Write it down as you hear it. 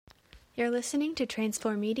You're listening to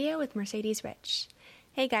Transform Media with Mercedes Rich.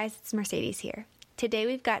 Hey guys, it's Mercedes here. Today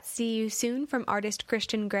we've got See You Soon from artist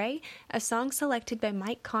Christian Grey, a song selected by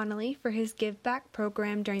Mike Connolly for his Give Back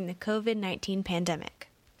program during the COVID-19 pandemic.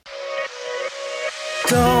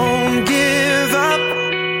 Don't give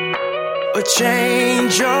up or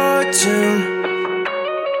change your tune.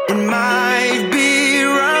 It might be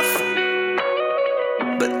rough,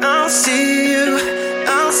 but I'll see you soon.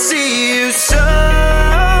 I'll see you soon.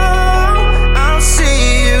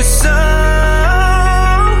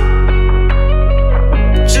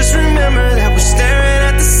 Just remember that we're staring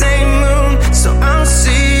at the same moon, so I'll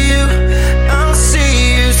see you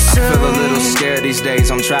soon. I feel a little scared these days,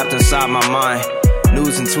 I'm trapped inside my mind.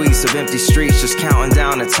 News and tweets of empty streets just counting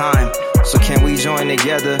down the time. So can we join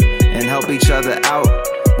together and help each other out?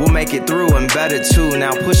 We'll make it through and better too.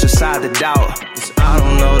 Now push aside the doubt. 'Cause I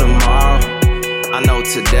don't know tomorrow, I know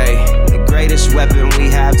today. The greatest weapon we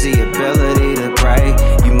have is the ability to pray.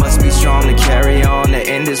 You must be strong to carry on, the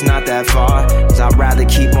end is not that far. 'Cause I'd rather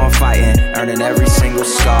keep on fighting, earning every single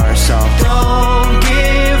scar. So don't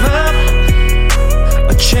give up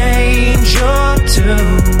or change your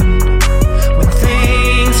tune. When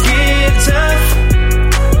things get tough,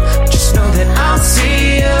 just know that I'll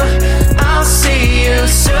see you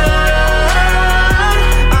soon.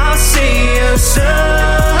 I'll see you soon.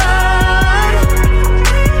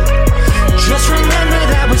 Just remember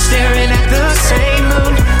that we're staring at the same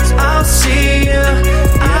moon. So I'll see you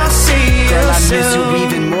Girl, I soon. miss you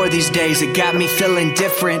even more these days. It got me feeling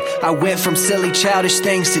different. I went from silly childish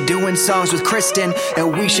things to doing songs with Kristen,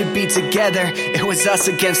 and we should be together. It was us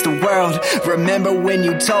against the world. Remember when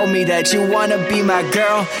you told me that you wanna be my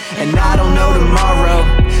girl? And I don't know tomorrow,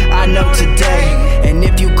 I know today. And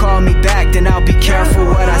if you call me back, then I'll be careful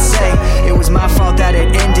what I say. It was my fault that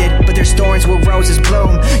it ended, but there's thorns where roses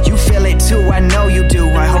bloom. You feel it too, I know you do.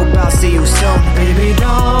 I hope I'll see you soon. Baby,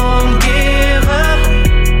 don't give up.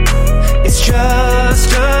 It's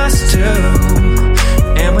just us two.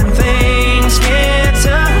 And when things get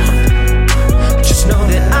tough, just know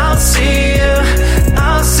that I'll see you soon.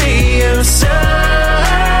 I'll see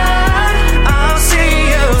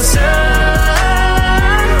you soon.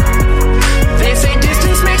 They say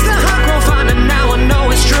distance makes the heart grow fonder. Now I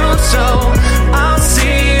know it's true, so I'll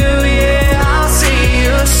see you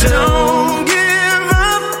soon. Don't give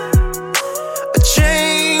up or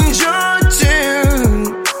change your tune.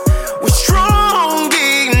 We're strong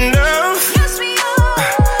enough,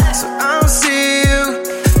 so I'll see you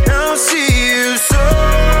soon. I'll see you soon.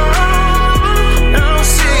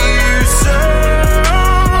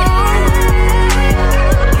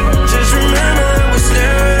 Just remember that we're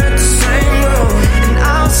staring at the same moon, and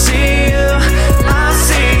I'll see you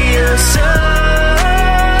soon.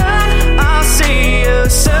 I'll see you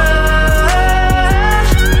soon.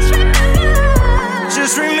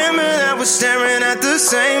 Just remember that we're staring at the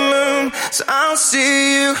same moon, so I'll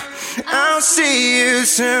see you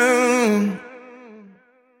soon.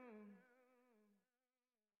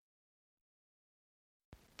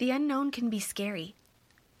 The unknown can be scary,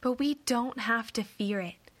 but we don't have to fear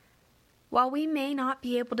it. While we may not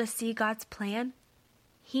be able to see God's plan,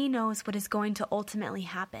 He knows what is going to ultimately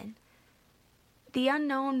happen. The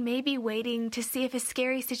unknown may be waiting to see if a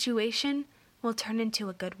scary situation will turn into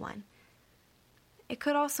a good one. It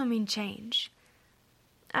could also mean change.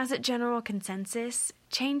 As a general consensus,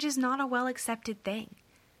 change is not a well-accepted thing.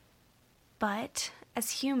 But,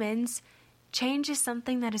 as humans, change is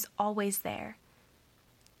something that is always there.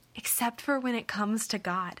 Except for when it comes to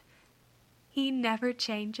God. He never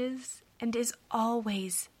changes and is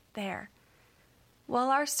always there. While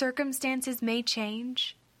our circumstances may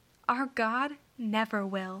change, our God never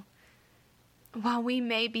will. While we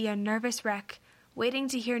may be a nervous wreck, waiting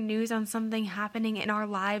to hear news on something happening in our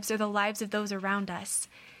lives or the lives of those around us,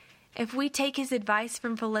 if we take His advice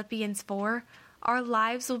from Philippians 4, our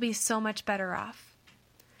lives will be so much better off.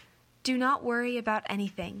 Do not worry about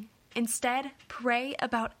anything. Instead, pray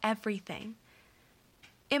about everything.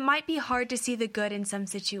 It might be hard to see the good in some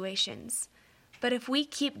situations, but if we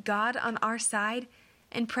keep God on our side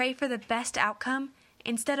and pray for the best outcome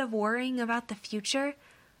instead of worrying about the future,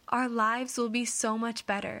 our lives will be so much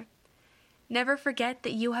better. Never forget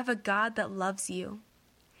that you have a God that loves you.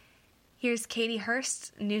 Here's Katie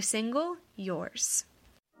Hurst's new single, Yours.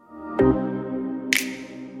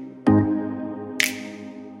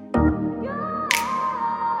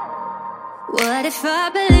 What if I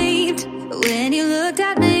believed when you looked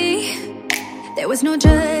at me? There was no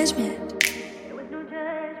judgment.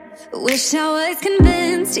 Wish I was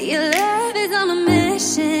convinced your love is on a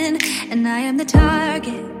mission, and I am the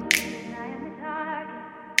target.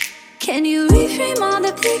 Can you reframe all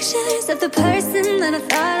the pictures of the person that I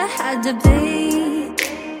thought I had to be?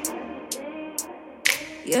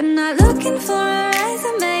 You're not looking for a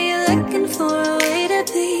resume, you're looking for a way to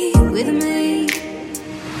be with me.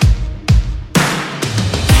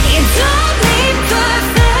 You don't need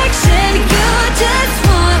perfection, you just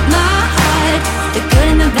want my heart. The good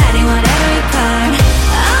and the bad, you want every part.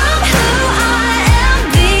 I'm who I am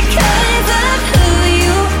because of who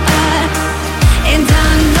you are. And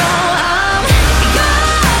I know I'm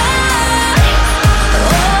yours.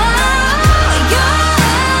 Oh, yours.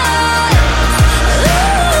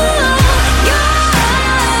 Ooh, yours.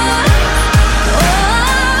 Oh,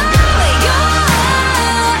 yours.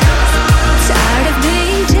 Tired of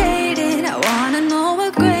being jaded, I wanna know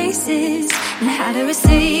what grace is and how to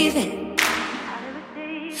receive it.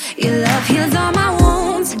 Your love heals all my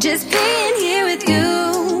wounds. Just being here with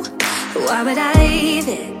you, why would I leave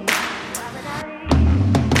it?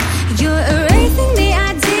 You're erasing the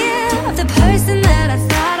idea of the person that I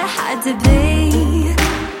thought I had to be,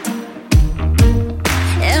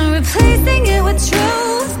 and replacing it with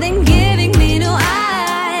truth, then giving me new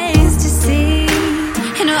eyes to see.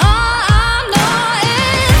 And all I know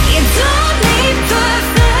is you don't need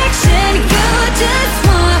perfection, you just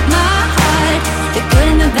want my heart. The good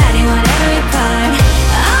and the bad, you want every part.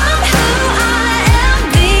 I'm who I am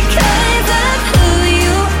because of who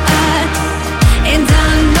you are. And I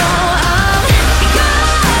know I'm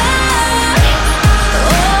yours.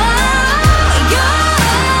 Oh, yours.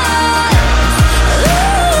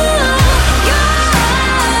 Ooh, yours.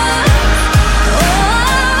 Oh,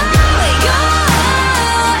 yours.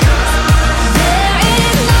 There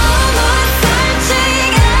is no more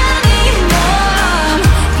searching anymore. I'm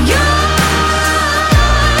yours.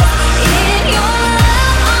 In your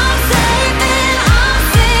love, I'm safe and I'm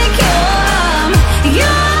secure. I'm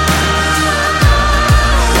yours.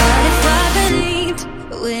 What if I believed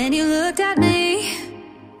when you looked at me,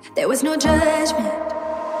 there was no judgment?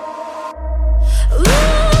 Ooh,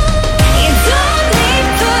 you don't need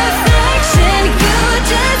perfection, you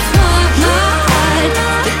just want my heart.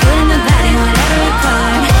 The good and the bad, you want every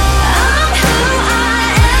part. I'm who I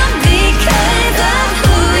am because of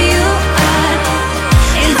who you are.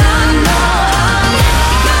 And I know I'm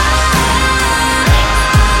yours.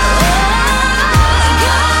 Oh,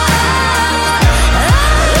 yours.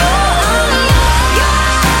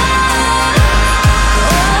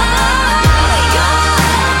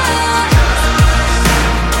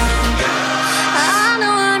 I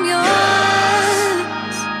know I'm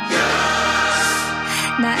yours.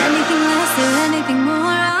 Not anything less or anything more.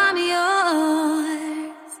 I'm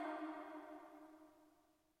yours.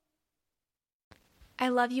 I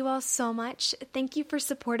love you all so much. Thank you for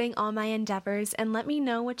supporting all my endeavors, and let me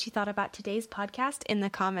know what you thought about today's podcast in the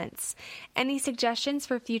comments. Any suggestions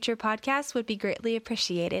for future podcasts would be greatly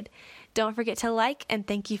appreciated. Don't forget to like, and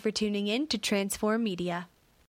thank you for tuning in to Transform Media.